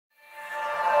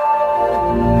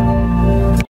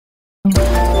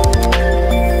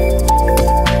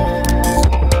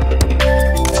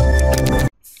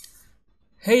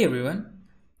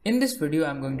video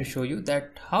I'm going to show you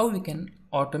that how we can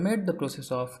automate the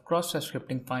process of cross-site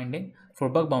scripting finding for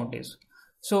bug bounties.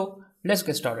 So let's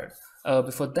get started.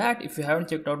 Before that, if you haven't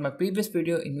checked out my previous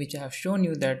video in which I have shown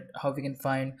you that how we can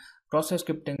find cross-site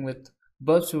scripting with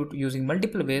burpsuite using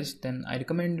multiple ways, then I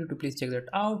recommend you to please check that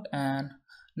out. And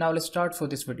now let's start for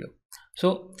this video.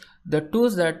 So the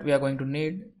tools that we are going to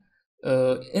need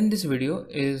in this video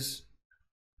is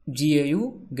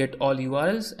GAU, get all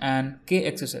URLs, and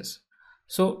KXSS.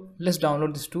 So let's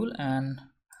download this tool and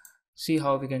see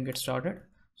how we can get started.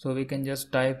 So we can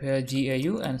just type here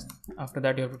GAU, and after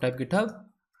that you have to type GitHub,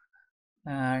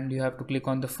 and you have to click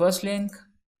on the first link,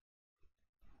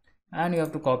 and you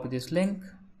have to copy this link,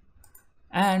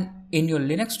 and in your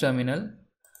Linux terminal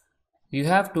you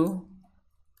have to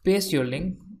paste your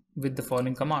link with the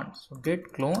following command. So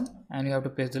git clone, and you have to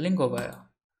paste the link over here.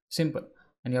 Simple.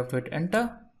 And you have to hit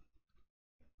enter,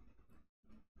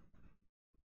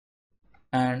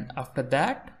 and after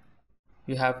that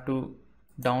you have to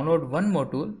download one more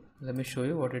tool. Let me show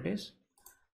you what it is,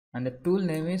 and the tool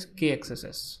name is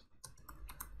KXSS.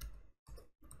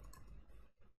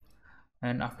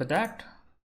 And after that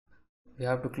you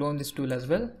have to clone this tool as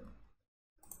well.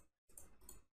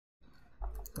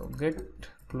 So git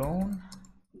clone,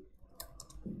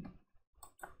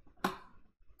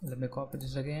 let me copy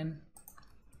this again.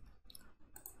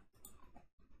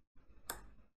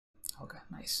 Okay,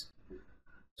 nice.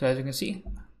 So as you can see,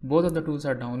 both of the tools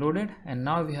are downloaded, and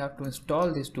now we have to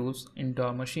install these tools into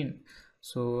our machine.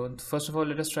 So first of all,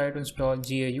 let us try to install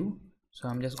GAU. So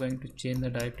I'm just going to change the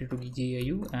directory to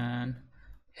GAU, and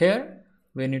here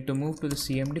we need to move to the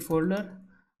CMD folder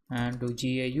and to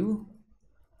GAU,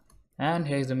 and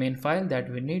here is the main file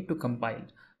that we need to compile.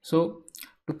 So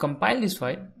to compile this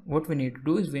file, what we need to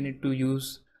do is we need to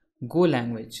use Go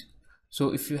language.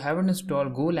 So if you haven't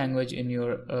installed Go language in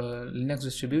your Linux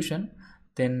distribution,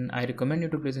 then I recommend you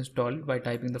to please install it by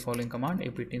typing the following command: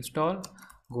 apt install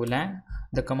golang.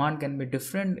 The command can be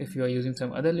different if you are using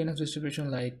some other Linux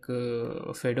distribution like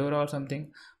Fedora or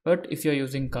something, but if you are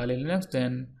using Kali Linux,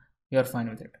 then you are fine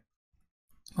with it.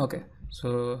 Okay,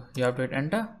 so you have to hit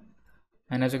enter,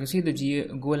 and as you can see, the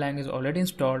golang is already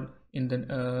installed in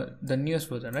the newest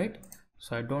version, right?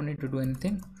 So I don't need to do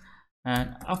anything.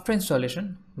 And after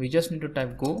installation, we just need to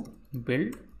type go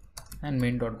build and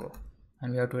main.go,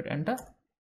 and we have to hit enter.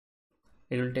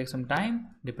 It will take some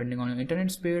time depending on your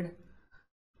internet speed.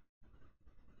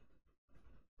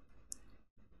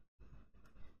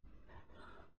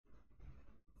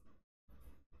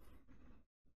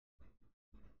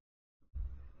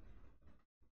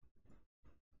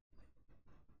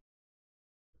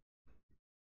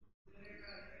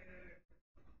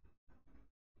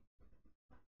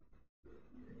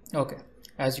 Okay,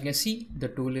 as you can see, the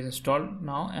tool is installed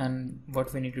now, and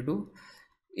what we need to do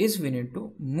is we need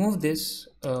to move this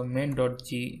main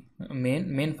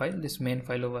file, this main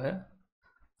file over here,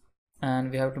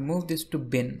 and we have to move this to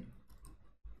bin,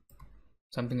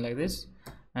 something like this,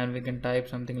 and we can type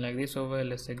something like this over here.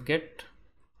 Let's say get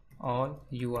all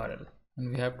URL,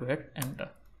 and we have to hit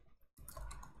enter.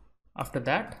 After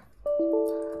that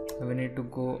we need to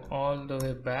go all the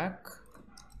way back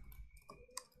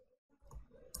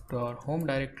to our home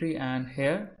directory, and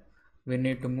here we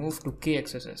need to move to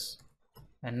KXSS.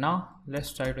 And now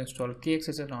let's try to install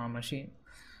KXSS on our machine.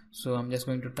 So I'm just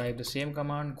going to type the same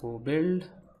command: go build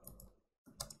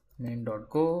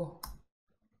main.go,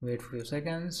 wait for a few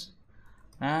seconds,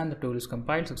 and the tool is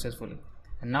compiled successfully.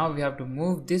 And now we have to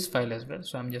move this file as well.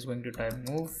 So I'm just going to type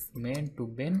move main to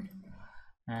bin,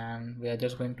 and we are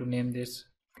just going to name this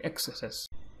XSS.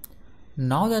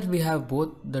 Now that we have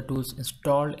both the tools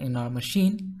installed in our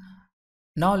machine,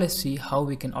 now let's see how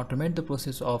we can automate the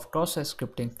process of cross-site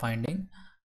scripting finding.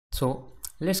 So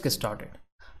let's get started.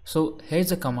 So here's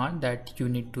the command that you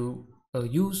need to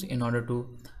use in order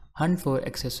to hunt for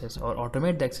XSS or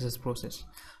automate the XSS process.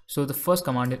 So the first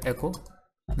command is echo,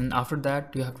 and after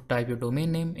that you have to type your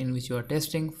domain name in which you are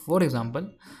testing. For example,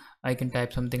 I can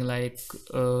type something like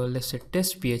let's say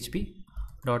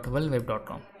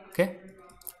testphp.vulnweb.com. okay,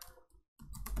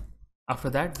 after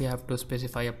that we have to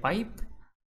specify a pipe,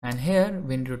 and here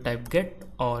we need to type get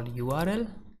all URL,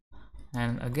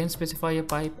 and again specify a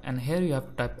pipe, and here you have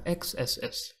to type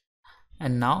XSS.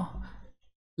 And now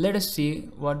let us see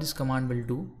what this command will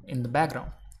do in the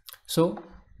background. So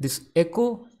this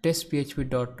echo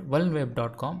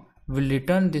testphp.vulnweb.com will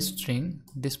return this string,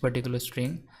 this particular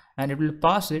string, and it will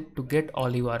pass it to get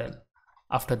all URL.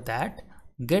 After that,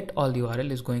 get all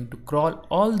URL is going to crawl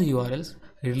all the URLs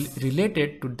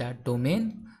related to that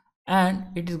domain, and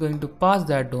it is going to pass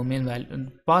that domain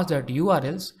value, pass that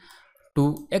URLs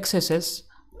to XSS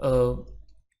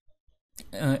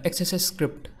XSS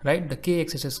script, right? The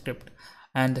KXSS script,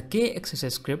 and the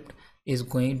KXSS script is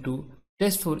going to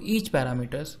test for each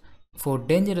parameters for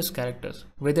dangerous characters,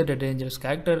 whether the dangerous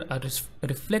character are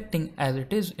reflecting as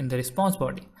it is in the response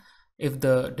body. If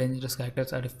the dangerous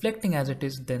characters are reflecting as it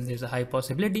is, then there's a high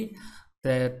possibility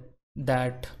that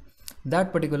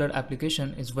that particular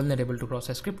application is vulnerable to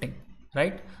cross-site scripting,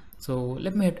 right? So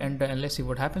let me hit enter and let's see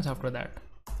what happens after that.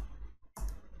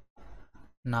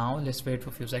 Now let's wait for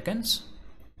a few seconds.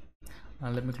 Now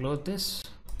let me close this.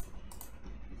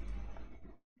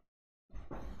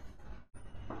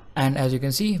 And as you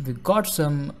can see, we got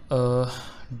some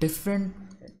different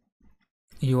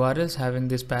URLs having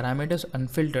these parameters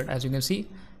unfiltered. As you can see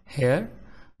here,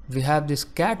 we have this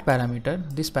cat parameter.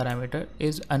 This parameter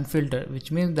is unfiltered,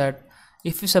 which means that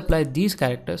if we supply these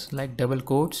characters like double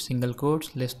quotes, single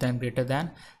quotes, less than, greater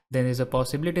than, then there's a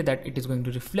possibility that it is going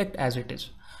to reflect as it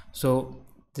is. So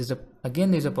there's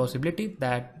a possibility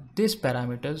that these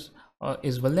parameters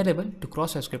is vulnerable to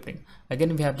cross-site scripting.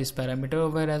 Again, we have this parameter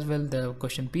over here as well, the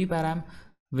question p param,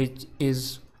 which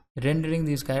is rendering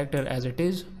these character as it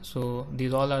is. So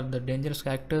these all are the dangerous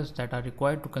characters that are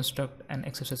required to construct an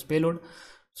XSS payload.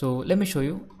 So let me show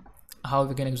you how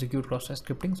we can execute cross-site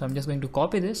scripting. So I'm just going to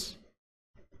copy this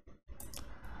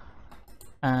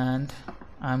and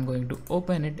I'm going to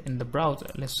open it in the browser,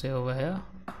 let's say over here,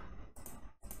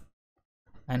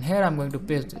 and here I'm going to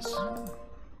paste this.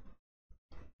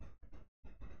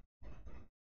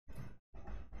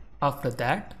 After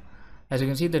that, as you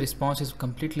can see, the response is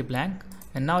completely blank.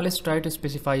 And now let's try to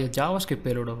specify a JavaScript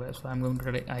payload over here. So I'm going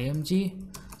to write img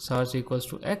search equals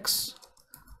to x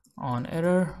on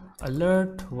error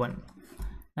alert 1,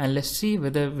 and let's see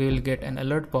whether we will get an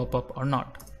alert pop-up or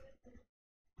not.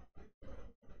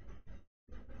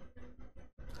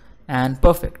 And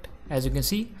perfect. As you can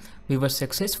see, we were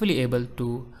successfully able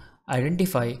to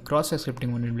identify cross-site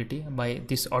scripting vulnerability by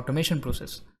this automation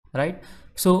process, right?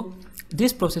 So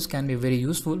this process can be very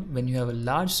useful when you have a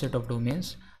large set of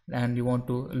domains and you want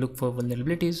to look for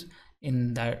vulnerabilities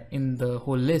in the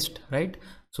whole list, right?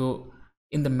 So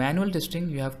in the manual testing,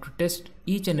 you have to test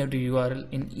each and every URL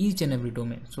in each and every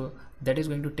domain, so that is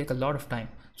going to take a lot of time.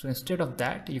 So instead of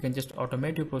that, you can just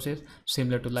automate your process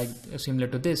similar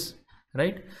to this,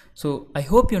 right? So I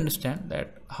hope you understand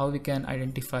that how we can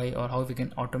identify or how we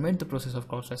can automate the process of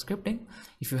cross-site scripting.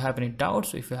 If you have any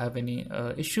doubts, if you have any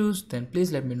issues, then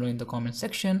please let me know in the comment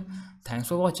section. Thanks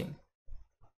for watching.